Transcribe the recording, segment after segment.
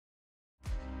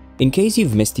In case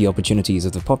you've missed the opportunities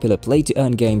of the popular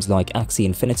play-to-earn games like Axie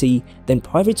Infinity, then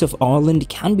Pirates of Arrland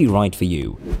can be right for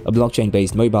you. A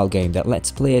blockchain-based mobile game that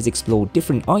lets players explore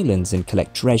different islands and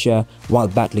collect treasure while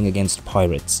battling against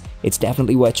pirates. It's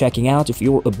definitely worth checking out if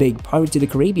you're a big Pirates of the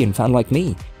Caribbean fan like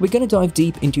me. We're gonna dive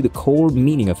deep into the core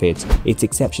meaning of it, its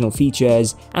exceptional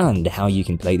features, and how you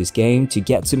can play this game to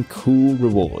get some cool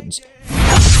rewards.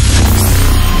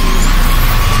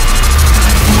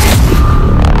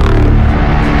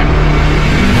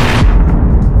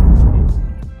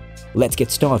 Let's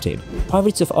get started.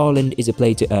 Pirates of Arrland is a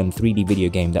play-to-earn 3D video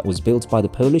game that was built by the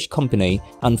Polish company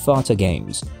Anfata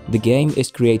Games. The game is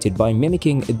created by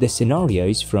mimicking the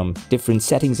scenarios from different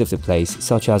settings of the place,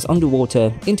 such as underwater,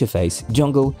 interface,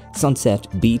 jungle, sunset,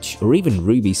 beach, or even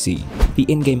Ruby Sea. The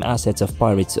in-game assets of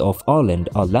Pirates of Arrland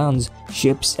are lands,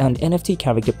 ships, and NFT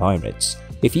character pirates.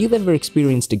 If you've ever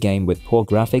experienced a game with poor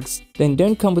graphics, then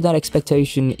don't come with that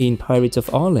expectation in Pirates of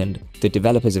Arrland. The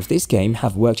developers of this game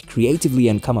have worked creatively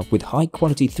and come up with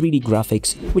high-quality 3D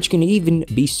graphics which can even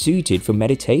be suited for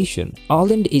meditation.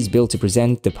 Arrland is built to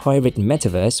present the pirate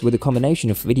metaverse with a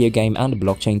combination of video game and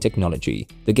blockchain technology.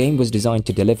 The game was designed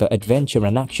to deliver adventure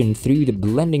and action through the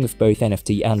blending of both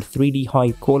NFT and 3D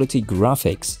high-quality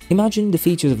graphics. Imagine the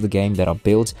features of the game that are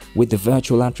built with the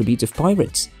virtual attributes of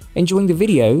pirates. Enjoying the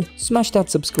video? Smash that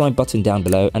subscribe button down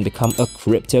below and become a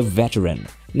crypto veteran.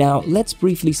 Now, let's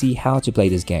briefly see how to play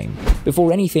this game.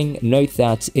 Before anything, note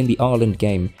that in the Arrland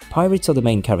game, pirates are the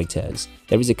main characters.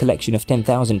 There is a collection of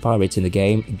 10,000 pirates in the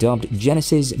game, dubbed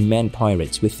Genesis Men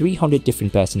Pirates, with 300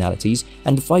 different personalities,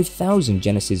 and 5,000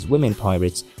 Genesis Women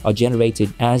Pirates are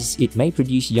generated, as it may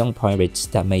produce young pirates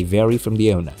that may vary from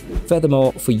the owner.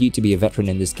 Furthermore, for you to be a veteran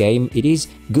in this game, it is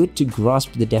good to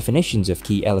grasp the definitions of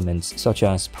key elements such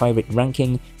as pirate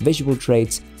ranking, visual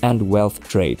traits, and wealth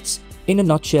traits. In a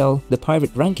nutshell, the pirate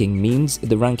ranking means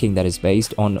the ranking that is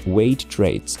based on weight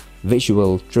traits.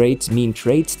 Visual traits mean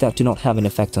traits that do not have an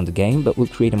effect on the game but will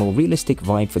create a more realistic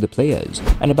vibe for the players.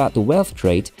 And about the wealth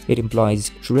trait, it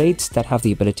implies traits that have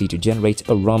the ability to generate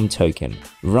a RUM token.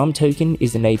 RUM token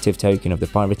is the native token of the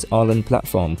Pirates Arrland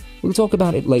platform. We'll talk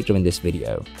about it later in this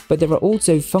video. But there are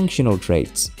also functional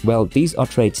traits. Well, these are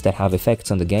traits that have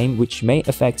effects on the game which may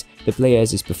affect the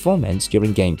player's performance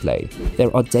during gameplay.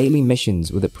 There are daily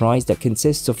missions with a prize that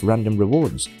consists of random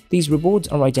rewards. These rewards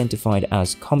are identified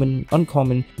as common,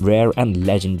 uncommon, rare, and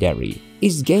legendary.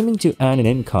 Is gaming to earn an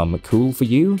income cool for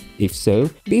you? If so,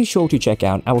 be sure to check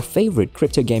out our favorite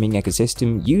crypto gaming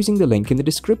ecosystem using the link in the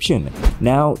description.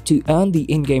 Now, to earn the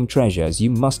in-game treasures, you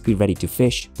must be ready to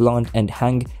fish, plant, and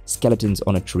hang skeletons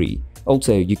on a tree.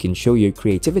 Also, you can show your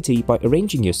creativity by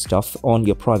arranging your stuff on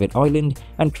your private island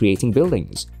and creating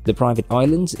buildings. The private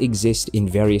islands exist in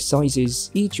various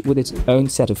sizes, each with its own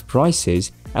set of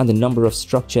prices and the number of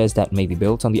structures that may be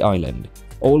built on the island.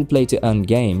 All play-to-earn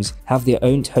games have their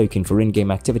own token for in-game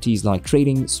activities like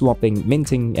trading, swapping,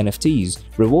 minting NFTs,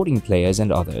 rewarding players,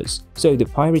 and others. So the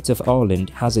Pirates of Arrland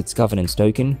has its governance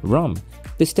token, RUM.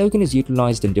 This token is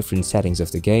utilized in different settings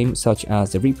of the game, such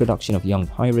as the reproduction of young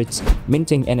pirates,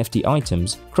 minting NFT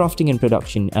items, crafting and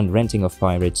production and renting of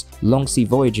pirates, long sea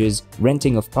voyages,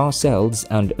 renting of parcels,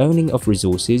 and owning of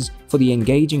resources for the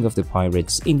engaging of the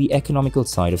pirates in the economical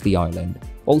side of the island.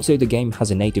 Also, the game has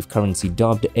a native currency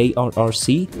dubbed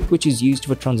ARRC, which is used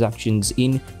for transactions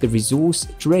in the resource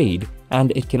trade,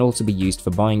 and it can also be used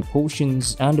for buying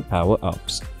potions and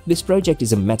power-ups. This project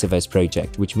is a Metaverse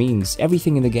project, which means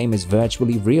everything in the game is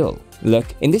virtually real. Look,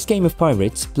 in this game of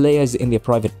pirates, players in their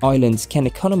private islands can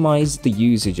economize the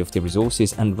usage of the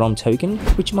resources and RUM token,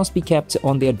 which must be kept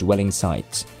on their dwelling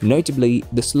sites. Notably,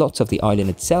 the slots of the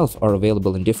island itself are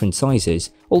available in different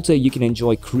sizes. Also, you can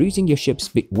enjoy cruising your ships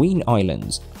between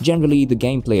islands. Generally, the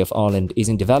gameplay of Arrland is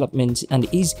in development and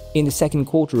is in the second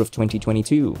quarter of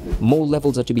 2022. More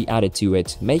levels are to be added to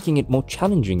it, making it more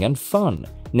challenging and fun.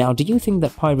 Now, do you think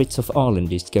that Pirates of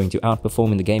Arrland is going to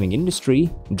outperform in the gaming industry?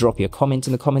 Drop your comment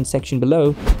in the comment section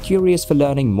below. Curious for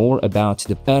learning more about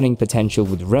the earning potential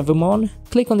with Revomon?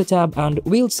 Click on the tab and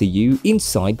we'll see you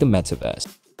inside the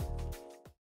Metaverse.